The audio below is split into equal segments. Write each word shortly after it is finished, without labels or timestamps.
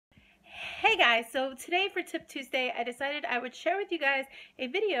Hey guys, so today for Tip Tuesday, I decided I would share with you guys a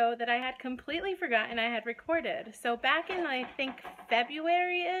video that I had completely forgotten I had recorded. So back in, I think,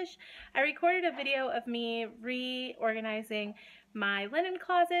 February-ish, I recorded a video of me reorganizing my linen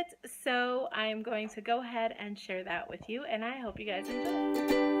closet. So I'm going to go ahead and share that with you, and I hope you guys enjoy.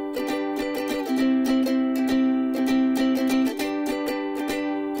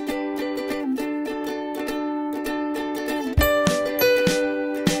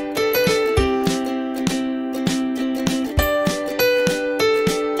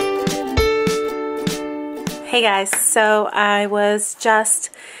 Hey guys, so I was just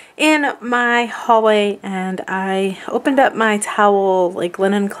in my hallway and I opened up my towel,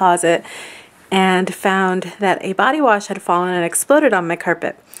 linen closet, and found that a body wash had fallen and exploded on my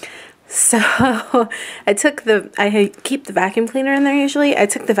carpet. So I keep the vacuum cleaner in there usually. I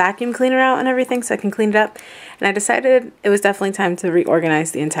took the vacuum cleaner out and everything so I can clean it up, and I decided it was definitely time to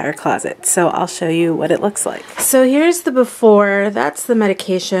reorganize the entire closet. So I'll show you what it looks like. So here's the before. That's the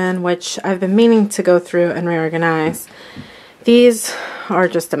medication, which I've been meaning to go through and reorganize. These are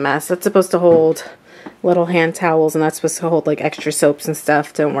just a mess. That's supposed to hold little hand towels, and that's supposed to hold extra soaps and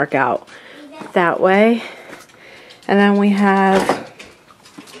stuff. Don't work out that way. And then we have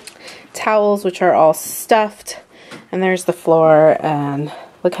towels, which are all stuffed, and there's the floor, and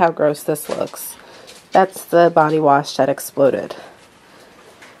look how gross this looks. That's the body wash that exploded,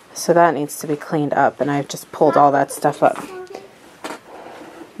 so that needs to be cleaned up, and I've just pulled all that stuff up.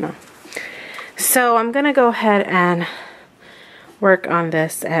 No. So I'm gonna go ahead and work on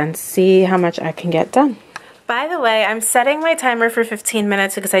this and see how much I can get done. By the way, I'm setting my timer for 15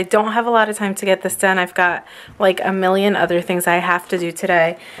 minutes because I don't have a lot of time to get this done. I've got a million other things I have to do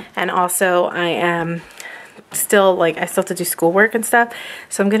today, and also I am still I still have to do schoolwork and stuff,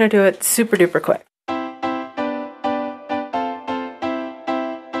 so I'm gonna do it super duper quick.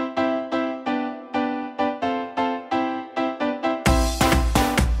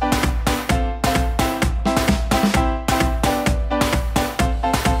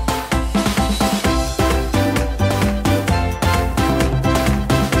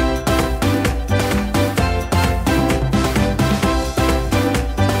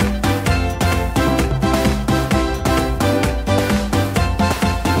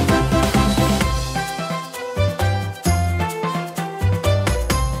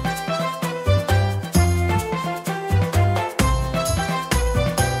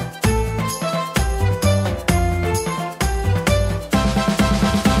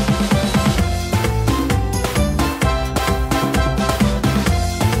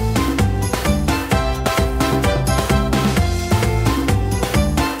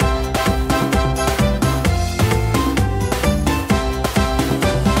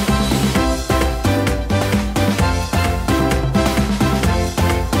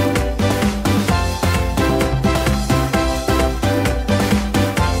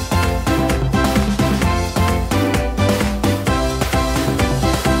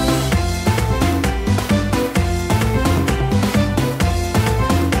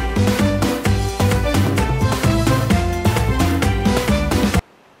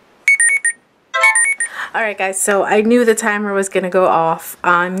 Alright guys, so I knew the timer was going to go off.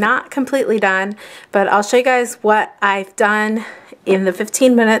 I'm not completely done, but I'll show you guys what I've done in the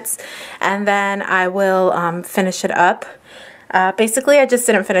 15 minutes, and then I will finish it up. Basically, I just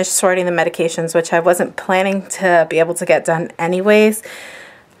didn't finish sorting the medications, which I wasn't planning to be able to get done anyways.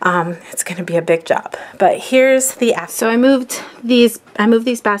 It's going to be a big job, but here's the app. So I moved these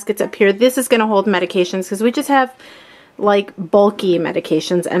baskets up here. This is going to hold medications because we just have bulky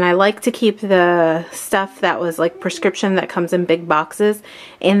medications, and I like to keep the stuff that was prescription that comes in big boxes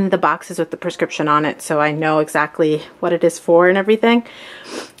in the boxes with the prescription on it, so I know exactly what it is for and everything.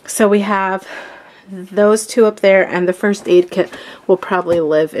 So we have those two up there, and the first aid kit will probably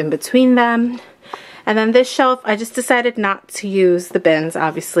live in between them. And then this shelf, I just decided not to use the bins,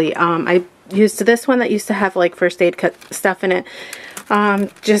 obviously. I used this one that used to have first aid kit stuff in it,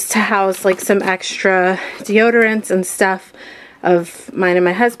 just to house some extra deodorants and stuff of mine and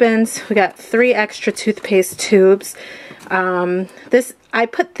my husband's. We got 3 extra toothpaste tubes. I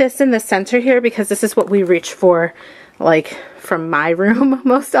put this in the center here because this is what we reach for from my room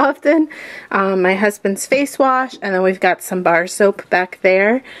most often. My husband's face wash, and then we've got some bar soap back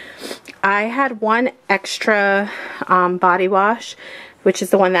there. I had 1 extra body wash, which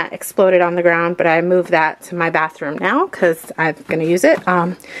is the one that exploded on the ground, but I moved that to my bathroom now because I'm going to use it.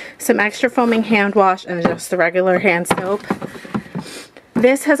 Some extra foaming hand wash and just the regular hand soap.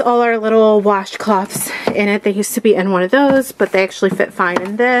 This has all our little washcloths in it. They used to be in one of those, but they actually fit fine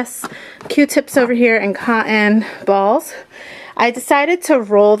in this. Q-tips over here and cotton balls. I decided to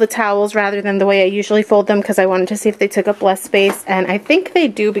roll the towels rather than the way I usually fold them because I wanted to see if they took up less space, and I think they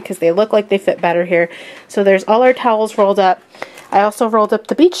do because they look like they fit better here. So there's all our towels rolled up. I also rolled up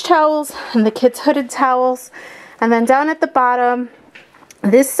the beach towels and the kids' hooded towels. And then down at the bottom,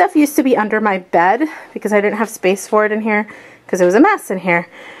 this stuff used to be under my bed because I didn't have space for it in here because it was a mess in here.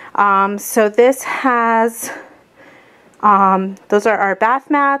 So this has, those are our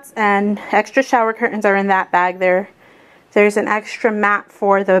bath mats, and extra shower curtains are in that bag there. There's an extra mat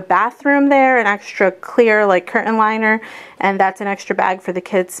for the bathroom there, an extra clear like curtain liner, and that's an extra bag for the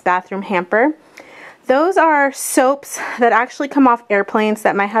kids' bathroom hamper. Those are soaps that actually come off airplanes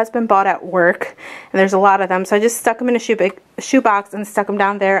that my husband bought at work, and there's a lot of them, so I just stuck them in a shoebox and stuck them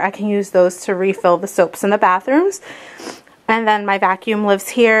down there. I can use those to refill the soaps in the bathrooms. And then my vacuum lives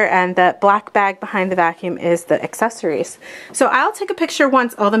here, and the black bag behind the vacuum is the accessories. So I'll take a picture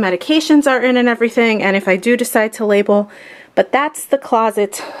once all the medications are in and everything, and if I do decide to label, but that's the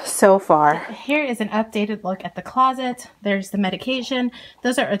closet so far. Here is an updated look at the closet. There's the medication.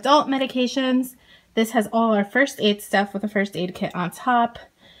 Those are adult medications. This has all our first aid stuff with a first aid kit on top,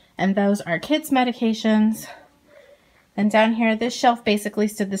 and those are kids' medications. And down here, this shelf basically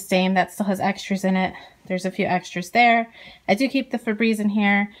stood the same. That still has extras in it. There's a few extras there. I do keep the Febreze in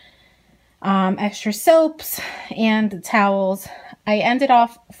here. Extra soaps and towels. I ended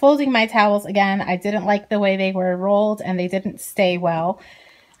off folding my towels again. I didn't like the way they were rolled and they didn't stay well.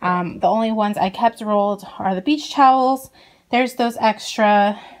 The only ones I kept rolled are the beach towels. There's those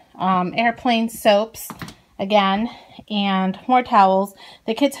extra airplane soaps again, and more towels.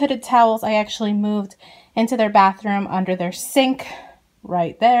 The kids' hooded towels I actually moved into their bathroom under their sink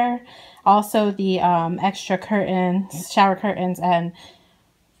right there. Also the extra curtains, shower curtains, and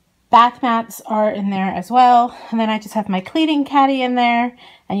bath mats are in there as well. And then I just have my cleaning caddy in there,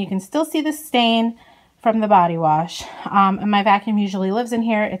 and you can still see the stain from the body wash. And my vacuum usually lives in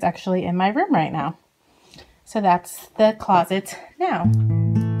here. It's actually in my room right now. So that's the closet now.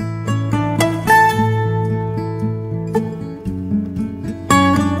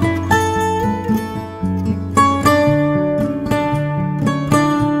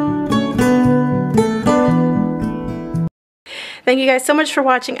 Thank you guys so much for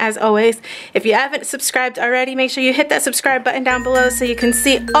watching, as always. If you haven't subscribed already, make sure you hit that subscribe button down below so you can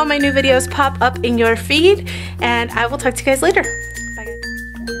see all my new videos pop up in your feed. And I will talk to you guys later. Bye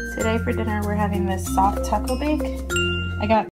guys. Today for dinner we're having this soft taco bake. I got